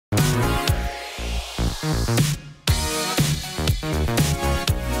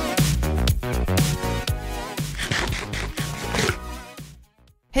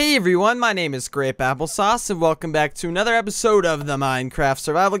Hey everyone, my name is Grapeapplesauce and welcome back to another episode of the Minecraft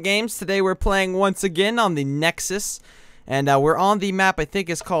Survival Games. Today we're playing once again on the Nexus, and we're on the map. I think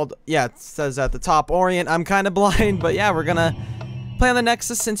it's called, yeah, it says at the top Orient. I'm kind of blind, but yeah, we're gonna play on the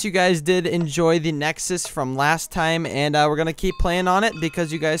Nexus since you guys did enjoy the Nexus from last time, and we're gonna keep playing on it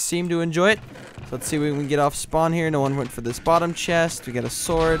because you guys seem to enjoy it. So let's see if we can get off spawn here. No one went for this bottom chest. We got a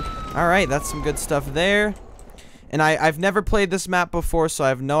sword. Alright, that's some good stuff there. And I've never played this map before, so I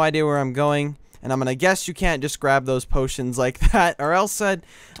have no idea where I'm going. And I'm going to guess you can't just grab those potions like that, or else I'd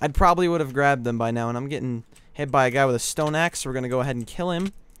probably would have grabbed them by now. And I'm getting hit by a guy with a stone axe, so we're going to go ahead and kill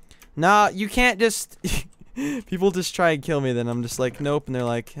him. Nah, you can't just... People just try and kill me, then I'm just like, nope. And they're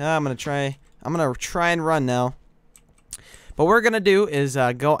like, I'm going to try and run now. But what we're going to do is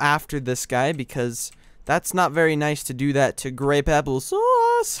go after this guy, because that's not very nice to do that to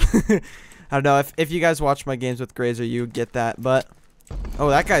Grapeapplesauce. I don't know, if you guys watch my games with Grazer, you get that, but... Oh,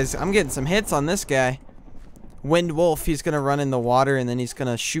 that guy's... I'm getting some hits on this guy. Wind Wolf, he's gonna run in the water, and then he's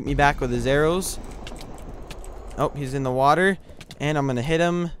gonna shoot me back with his arrows. Oh, he's in the water, and I'm gonna hit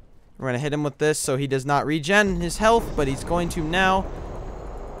him. We're gonna hit him with this, so he does not regen his health, but he's going to now.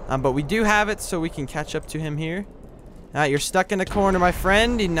 But we do have it, so we can catch up to him here. You're stuck in the corner, my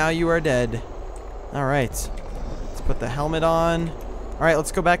friend, and now you are dead. Alright. Let's put the helmet on. Alright,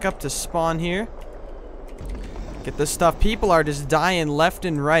 let's go back up to spawn here. Get this stuff. People are just dying left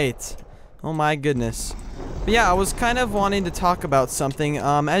and right. Oh my goodness. But yeah, I was kind of wanting to talk about something.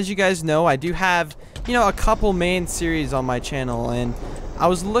 As you guys know, I do have, a couple main series on my channel. And I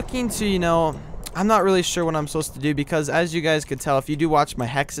was looking to, I'm not really sure what I'm supposed to do. Because as you guys could tell, if you do watch my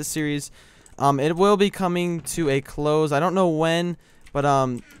Hexa series, it will be coming to a close. I don't know when, but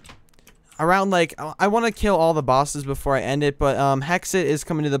around, like, I want to kill all the bosses before I end it, but Hexit is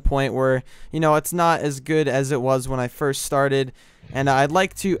coming to the point where, it's not as good as it was when I first started, and I'd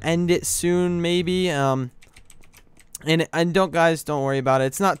like to end it soon, maybe. And don't worry about it.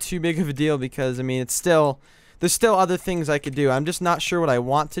 It's not too big of a deal because, I mean, there's still other things I could do. I'm just not sure what I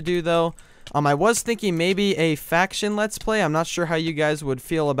want to do, though. I was thinking maybe a faction let's play. I'm not sure how you guys would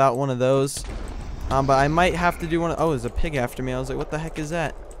feel about one of those. But I might have to do one. Oh, there's a pig after me. I was like, what the heck is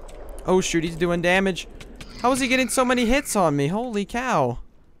that? Oh shoot, he's doing damage. How is he getting so many hits on me? Holy cow.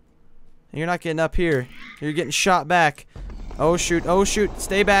 You're not getting up here. You're getting shot back. Oh shoot, oh shoot.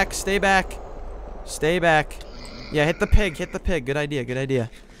 Stay back, stay back. Stay back. Yeah, hit the pig, hit the pig. Good idea, good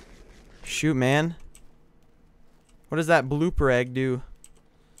idea. Shoot, man. What does that blooper egg do?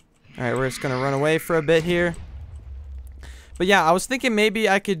 Alright, we're just gonna run away for a bit here. But yeah, I was thinking maybe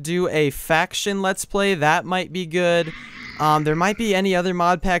I could do a faction let's play. That might be good. There might be any other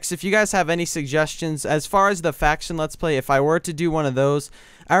mod packs. If you guys have any suggestions as far as the faction let's play, if I were to do one of those,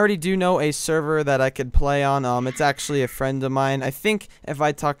 I already do know a server that I could play on. It's actually a friend of mine. I think if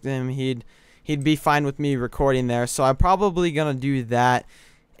I talked to him, he'd be fine with me recording there. So I'm probably gonna do that.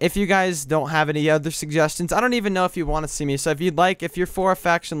 If you guys don't have any other suggestions, I don't even know if you want to see me. So if you're for a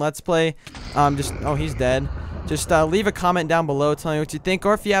faction let's play, oh, he's dead. Just leave a comment down below telling me what you think,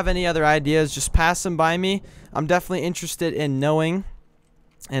 or if you have any other ideas, just pass them by me. I'm definitely interested in knowing,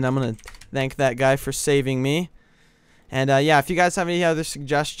 and I'm gonna thank that guy for saving me. And yeah, if you guys have any other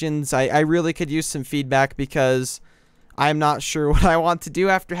suggestions, I really could use some feedback because I'm not sure what I want to do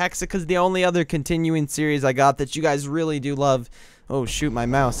after Hexa, because the only other continuing series I got that you guys really do love, oh shoot, my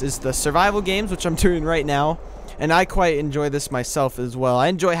mouse, is the survival games, which I'm doing right now, and I quite enjoy this myself as well. I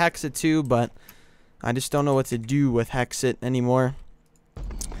enjoy Hexa too, but I just don't know what to do with Hexit anymore.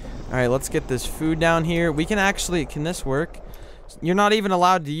 Alright, let's get this food down here. We can actually... Can this work? You're not even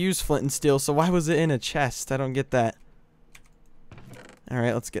allowed to use flint and steel, so why was it in a chest? I don't get that.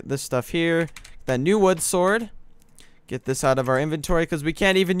 Alright, let's get this stuff here. That new wood sword. Get this out of our inventory, because we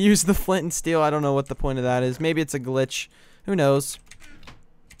can't even use the flint and steel. I don't know what the point of that is. Maybe it's a glitch. Who knows?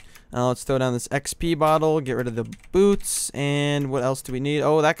 Let's throw down this XP bottle. Get rid of the boots. And what else do we need?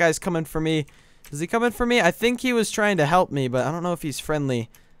 Oh, that guy's coming for me. Is he coming for me? I think he was trying to help me, but I don't know if he's friendly.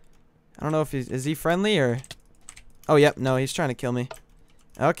 I don't know if is he friendly or... Oh, yep. No, he's trying to kill me.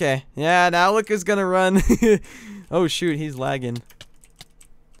 Okay. Yeah, now look who's gonna run. Oh, shoot. He's lagging.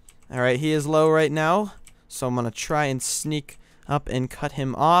 Alright, he is low right now. So I'm gonna try and sneak up and cut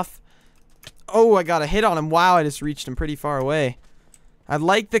him off. Oh, I got a hit on him. Wow, I just reached him pretty far away. I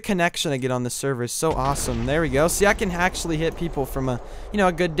like the connection I get on the server. It's so awesome. There we go. See, I can actually hit people from a,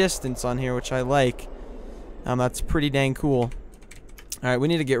 a good distance on here, which I like. That's pretty dang cool. Alright, we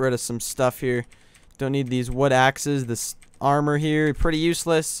need to get rid of some stuff here. Don't need these wood axes. This armor here, pretty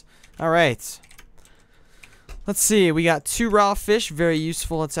useless. Alright. Let's see. We got 2 raw fish. Very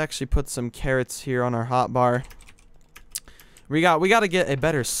useful. Let's actually put some carrots here on our hotbar. We got to get a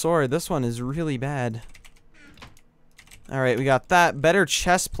better sword. This one is really bad. Alright, we got that. Better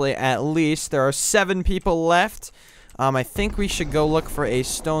chest plate at least. There are 7 people left. I think we should go look for a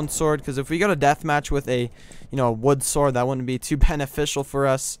stone sword, because if we go to deathmatch with a, a wood sword, that wouldn't be too beneficial for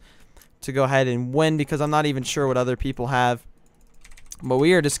us to go ahead and win, because I'm not even sure what other people have. But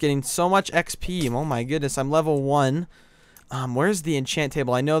we are just getting so much XP. Oh my goodness, I'm level 1. Where's the enchant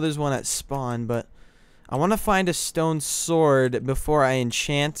table? I know there's one at spawn, but I want to find a stone sword before I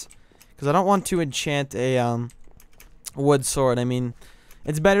enchant, because I don't want to enchant a wood sword. I mean,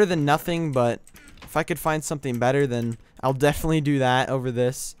 it's better than nothing, but if I could find something better, then I'll definitely do that over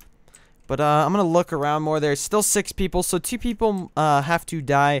this. But I'm going to look around more. There's still 6 people, so 2 people have to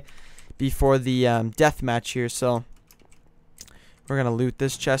die before the death match here. So we're going to loot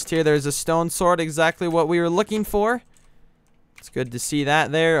this chest here. There's a stone sword, exactly what we were looking for. It's good to see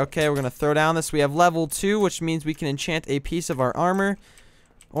that there. Okay, we're going to throw down this. We have level 2, which means we can enchant a piece of our armor.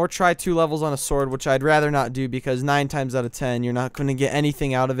 Or try 2 levels on a sword, which I'd rather not do, because 9 times out of 10, you're not going to get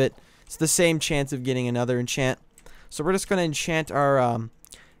anything out of it. It's the same chance of getting another enchant. So we're just going to enchant our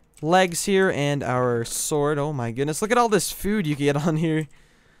legs here and our sword. Oh my goodness, look at all this food you get on here.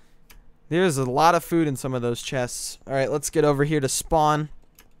 There's a lot of food in some of those chests. Alright, let's get over here to spawn.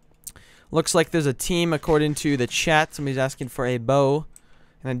 Looks like there's a team according to the chat. Somebody's asking for a bow.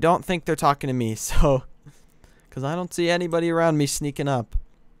 And I don't think they're talking to me, so... because I don't see anybody around me sneaking up.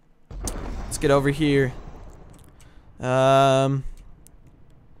 Let's get over here.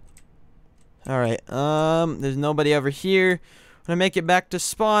 Alright, there's nobody over here. I'm gonna make it back to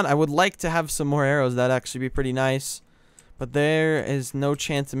spawn. I would like to have some more arrows. That'd actually be pretty nice. But there is no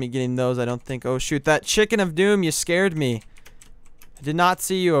chance of me getting those, I don't think. Oh shoot, that chicken of doom, you scared me. I did not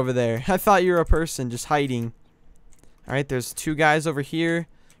see you over there. I thought you were a person just hiding. Alright, there's 2 guys over here.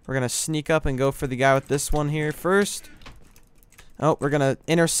 We're gonna sneak up and go for the guy with this one here first. Oh, we're gonna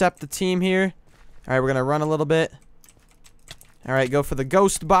intercept the team here. Alright, we're gonna run a little bit. Alright, go for the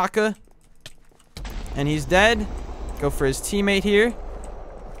ghost baka. And he's dead. Go for his teammate here,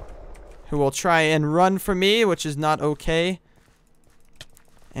 who will try and run from me, which is not okay.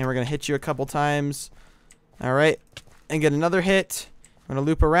 And we're going to hit you a couple times. Alright. And get another hit. I'm going to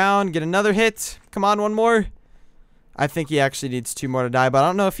loop around, get another hit. Come on, one more. I think he actually needs 2 more to die, but I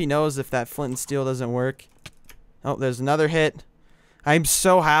don't know if he knows if that flint and steel doesn't work. Oh, there's another hit. I'm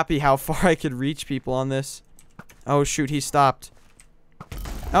so happy how far I could reach people on this. Oh, shoot, he stopped.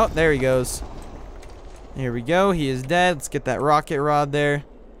 Oh, there he goes. Here we go. He is dead. Let's get that rocket rod there.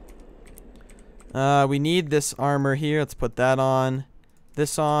 We need this armor here. Let's put that on.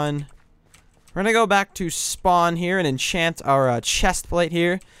 This on. We're going to go back to spawn here and enchant our chest plate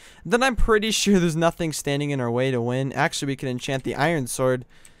here. Then I'm pretty sure there's nothing standing in our way to win. Actually, we can enchant the iron sword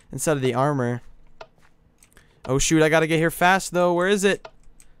instead of the armor. Oh, shoot. I got to get here fast, though. Where is it?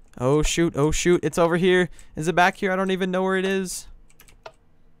 Oh, shoot. Oh, shoot. It's over here. Is it back here? I don't even know where it is.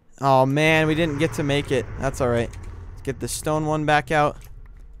 Oh, man. We didn't get to make it. That's alright. Let's get the stone one back out.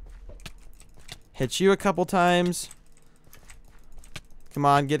 Hit you a couple times. Come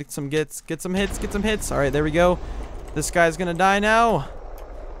on. Get some hits. Get some hits. Alright, there we go. This guy's gonna die now.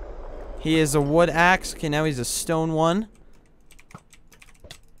 He is a wood axe. Okay, now he's a stone one.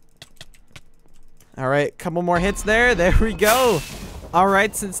 Alright, couple more hits there. There we go.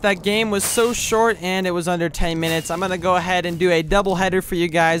 Alright, since that game was so short and it was under 10 minutes, I'm going to go ahead and do a double header for you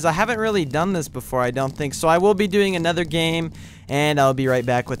guys. I haven't really done this before, I don't think, so I will be doing another game, and I'll be right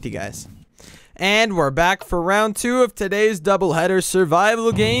back with you guys. And we're back for round 2 of today's double header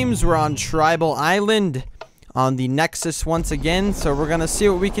survival games. We're on Tribal Island on the Nexus once again, so we're going to see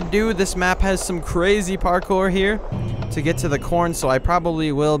what we can do. This map has some crazy parkour here to get to the corn, so I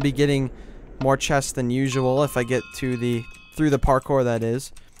probably will be getting more chests than usual if I get to through the parkour, that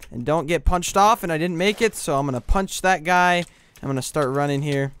is. And don't get punched off, and I didn't make it, so I'm gonna punch that guy. I'm gonna start running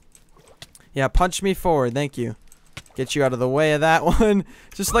here. Yeah, punch me forward, thank you. Get you out of the way of that one.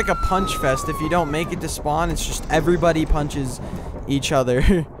 Just like a punch fest. If you don't make it to spawn, it's just everybody punches each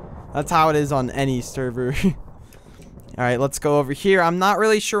other. That's how it is on any server. Alright, let's go over here. I'm not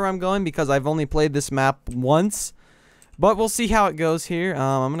really sure where I'm going because I've only played this map once. But we'll see how it goes here.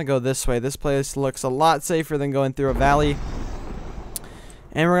 I'm going to go this way. This place looks a lot safer than going through a valley.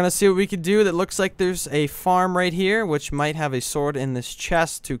 And we're going to see what we can do. That looks like there's a farm right here, which might have a sword in this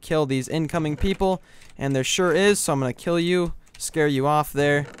chest to kill these incoming people. And there sure is, so I'm going to kill you, scare you off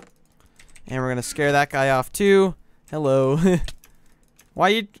there. And we're going to scare that guy off too. Hello. Why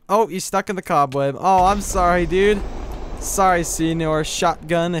you... Oh, he's stuck in the cobweb. Oh, I'm sorry, dude. Sorry, Senor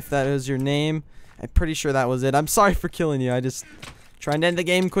Shotgun, if that is your name. I'm pretty sure that was it. I'm sorry for killing you. I just trying to end the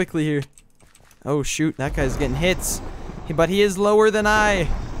game quickly here. Oh, shoot. That guy's getting hits. But he is lower than I.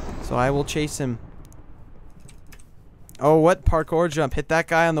 So I will chase him. Oh, what? Parkour jump. Hit that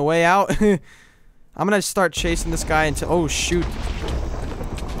guy on the way out. I'm going to start chasing this guy until... Oh, shoot.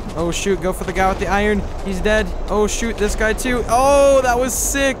 Oh, shoot. Go for the guy with the iron. He's dead. Oh, shoot. This guy, too. Oh, that was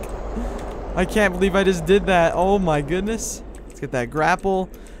sick. I can't believe I just did that. Oh, my goodness. Let's get that grapple.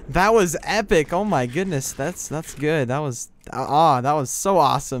 That was epic. Oh, my goodness. That's good. That was... that was so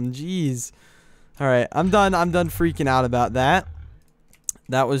awesome. Jeez. All right. I'm done freaking out about that.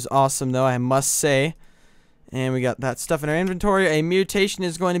 That was awesome, though, I must say. And we got that stuff in our inventory. A mutation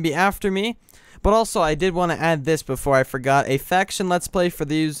is going to be after me. But also, I did want to add this before I forgot. A faction Let's Play, for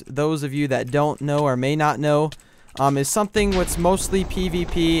those of you that don't know or may not know, is something that's mostly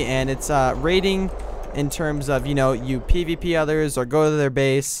PvP, and it's raiding in terms of, you know, you PvP others or go to their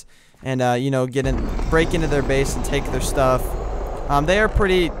base and, you know, break into their base and take their stuff. They are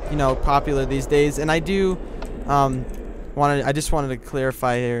pretty, you know, popular these days, and I do I just wanted to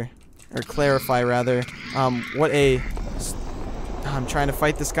clarify here, or clarify rather, what a... I'm trying to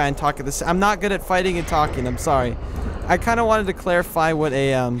fight this guy and talk at this. I'm not good at fighting and talking. I'm sorry. I kind of wanted to clarify what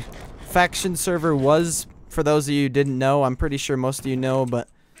a faction server was for those of you who didn't know. I'm pretty sure most of you know, but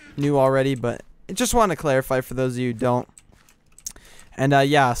knew already. But I just want to clarify for those of you who don't. And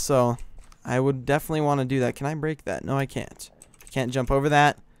yeah, so I would definitely want to do that. Can I break that? No, I can't. Can't jump over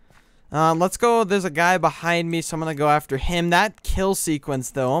that. Let's go. There's a guy behind me, so I'm gonna go after him. That kill sequence,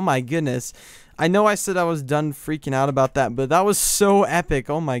 though. Oh my goodness. I know I said I was done freaking out about that, but that was so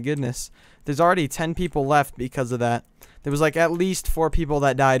epic. Oh my goodness. There's already 10 people left because of that. There was like at least 4 people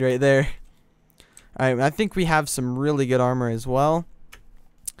that died right there. Alright, I think we have some really good armor as well.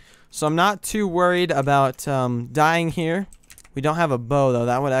 So I'm not too worried about dying here. We don't have a bow, though.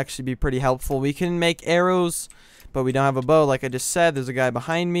 That would actually be pretty helpful. We can make arrows, but we don't have a bow. Like I just said, there's a guy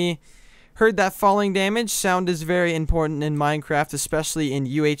behind me. Heard that falling damage. Sound is very important in Minecraft, especially in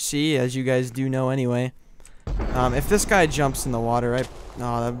UHC, as you guys do know anyway. If this guy jumps in the water, oh,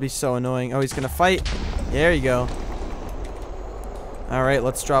 that would be so annoying. Oh, he's gonna fight. There you go. Alright,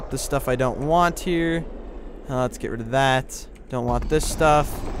 let's drop the stuff I don't want here. Let's get rid of that. Don't want this stuff.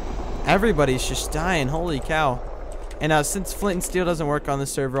 Everybody's just dying. Holy cow. And since flint and steel doesn't work on the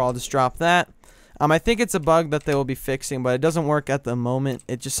server, I'll just drop that. I think it's a bug that they will be fixing, but it doesn't work at the moment.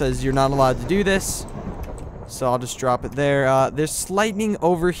 It just says you're not allowed to do this. So I'll just drop it there. There's lightning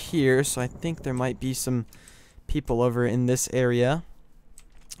over here, so I think there might be some people over in this area.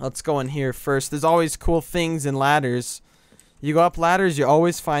 Let's go in here first. There's always cool things in ladders. You go up ladders, you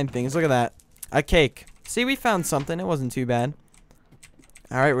always find things. Look at that. A cake. See, we found something. It wasn't too bad.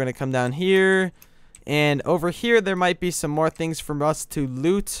 Alright, we're going to come down here. And over here, there might be some more things for us to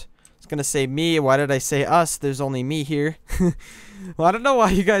loot. Gonna say me. Why did I say us? There's only me here. Well, I don't know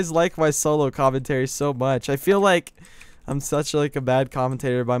why you guys like my solo commentary so much. I feel like I'm such like a bad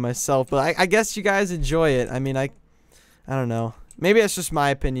commentator by myself, but I guess you guys enjoy it. I mean, I don't know. Maybe that's just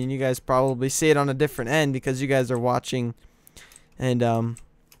my opinion. You guys probably see it on a different end because you guys are watching, and I'm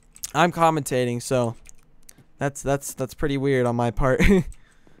commentating. So that's pretty weird on my part.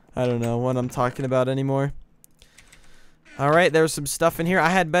 I don't know what I'm talking about anymore. Alright, there was some stuff in here. I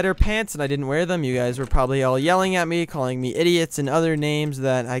had better pants and I didn't wear them. You guys were probably all yelling at me, calling me idiots and other names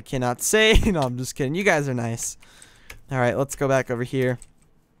that I cannot say. No, I'm just kidding. You guys are nice. Alright, let's go back over here.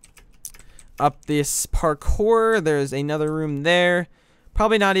 Up this parkour. There's another room there.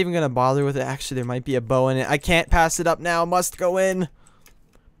 Probably not even going to bother with it. Actually, there might be a bow in it. I can't pass it up now. Must go in.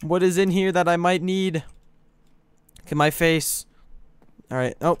 What is in here that I might need? Look at my face.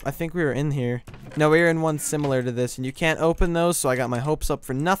 Alright, oh, I think we were in here. No, we were in one similar to this, and you can't open those, so I got my hopes up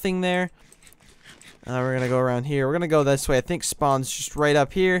for nothing there. We're going to go around here. We're going to go this way. I think spawn's just right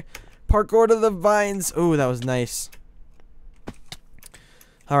up here. Parkour to the vines. Ooh, that was nice.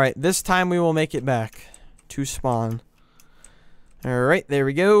 Alright, this time we will make it back to spawn. Alright, there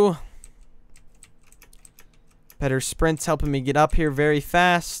we go. Better sprints helping me get up here very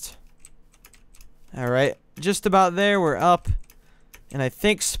fast. Alright, just about there. We're up. And I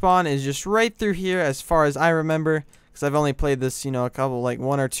think spawn is just right through here as far as I remember. Because I've only played this, you know, a couple, like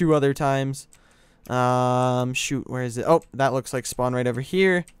 1 or 2 other times. Shoot, where is it? Oh, that looks like spawn right over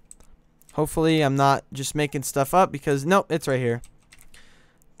here. Hopefully I'm not just making stuff up because, nope, it's right here.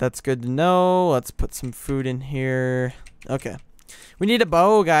 That's good to know. Let's put some food in here. Okay. We need a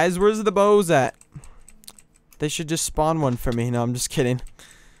bow, guys. Where's the bows at? They should just spawn one for me. No, I'm just kidding.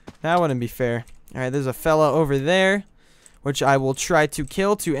 That wouldn't be fair. Alright, there's a fella over there, which I will try to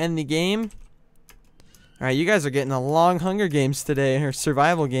kill to end the game. Alright, you guys are getting a long Hunger Games today, or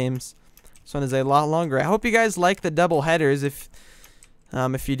survival games. This one is a lot longer. I hope you guys like the double headers. If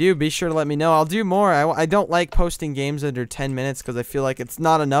you do, be sure to let me know. I'll do more. I don't like posting games under 10 minutes because I feel like it's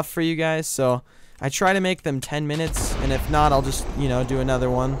not enough for you guys. So I try to make them 10 minutes, and if not, I'll just, you know, do another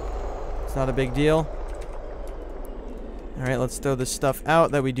one. It's not a big deal. Alright, let's throw this stuff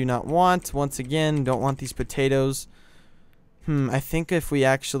out that we do not want. Once again, don't want these potatoes. I think if we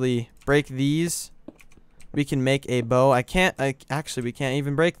actually break these, we can make a bow. Actually, we can't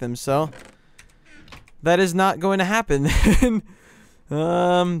even break them, so that is not going to happen.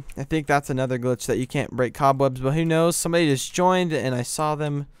 I think that's another glitch that you can't break cobwebs, but who knows? Somebody just joined and I saw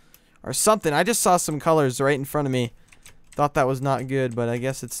them or something. I just saw some colors right in front of me. Thought that was not good, but I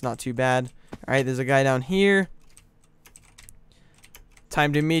guess it's not too bad. Alright, there's a guy down here.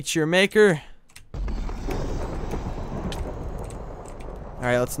 Time to meet your maker.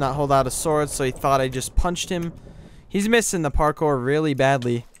 Alright, let's not hold out a sword, so he thought I just punched him. He's missing the parkour really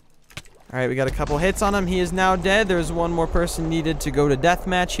badly. Alright, we got a couple hits on him. He is now dead. There's one more person needed to go to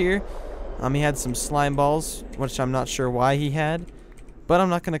deathmatch here. He had some slime balls, which I'm not sure why he had, but I'm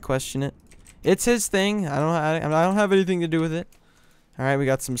not going to question it. It's his thing. I don't have anything to do with it. Alright, we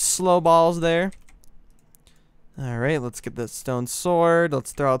got some slow balls there. Alright, let's get the stone sword.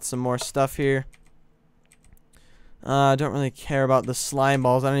 Let's throw out some more stuff here. I don't really care about the slime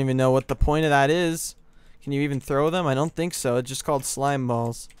balls. I don't even know what the point of that is. Can you even throw them? I don't think so. It's just called slime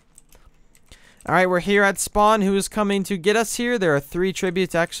balls. Alright, we're here at spawn. Who is coming to get us here? There are 3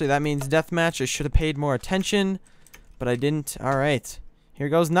 tributes. Actually, that means deathmatch. I should have paid more attention, but I didn't. Alright, here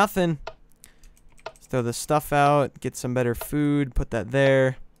goes nothing. Let's throw this stuff out. Get some better food. Put that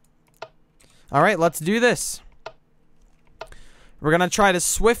there. Alright, let's do this. We're going to try to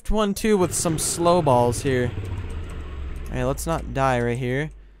swift 1-2 with some slow balls here. Alright, let's not die right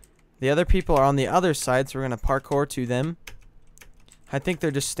here. The other people are on the other side, so we're going to parkour to them. I think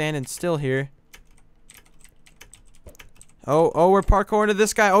they're just standing still here. Oh, we're parkouring to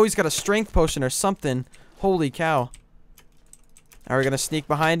this guy. Oh, he's got a strength potion or something. Holy cow. Are we going to sneak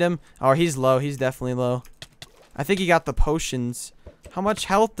behind him? Oh, he's low. He's definitely low. I think he got the potions. How much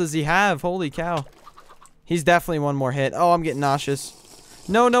health does he have? Holy cow. He's definitely one more hit. Oh, I'm getting nauseous.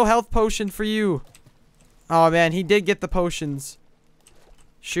 No health potion for you. Oh, man, he did get the potions.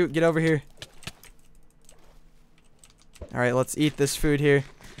 Shoot, get over here. Alright, let's eat this food here.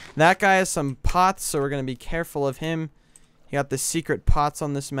 That guy has some pots, so we're going to be careful of him. He got the secret pots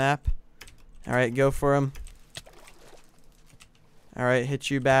on this map. Alright, go for him. Alright, hit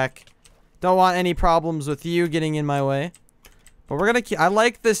you back. Don't want any problems with you getting in my way. But we're going to keep... I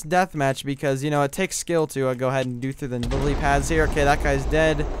like this deathmatch because, you know, it takes skill to go ahead and do through the lily pads here. Okay, that guy's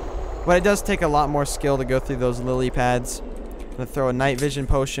dead. But it does take a lot more skill to go through those lily pads. I'm going to throw a night vision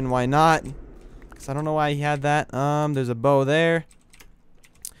potion. Why not? Because I don't know why he had that. There's a bow there.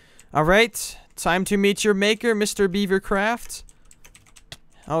 Alright. Time to meet your maker, Mr. Beavercraft.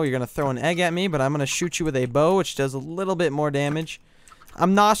 Oh, you're going to throw an egg at me, but I'm going to shoot you with a bow, which does a little bit more damage.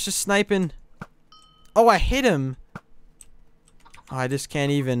 I'm nauseous sniping. Oh, I hit him. Oh, I just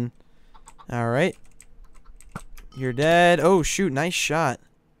can't even. Alright. You're dead. Oh, shoot. Nice shot.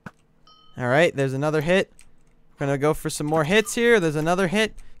 Alright, there's another hit. We're going to go for some more hits here. There's another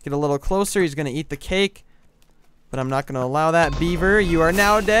hit. Get a little closer. He's going to eat the cake. But I'm not going to allow that. Beaver, you are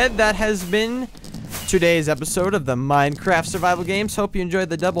now dead. That has been today's episode of the Minecraft Survival Games. Hope you enjoyed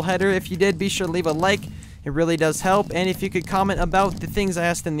the doubleheader. If you did, be sure to leave a like. It really does help. And if you could comment about the things I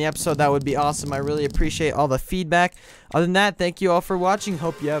asked in the episode, that would be awesome. I really appreciate all the feedback. Other than that, thank you all for watching.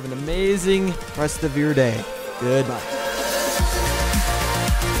 Hope you have an amazing rest of your day. Goodbye.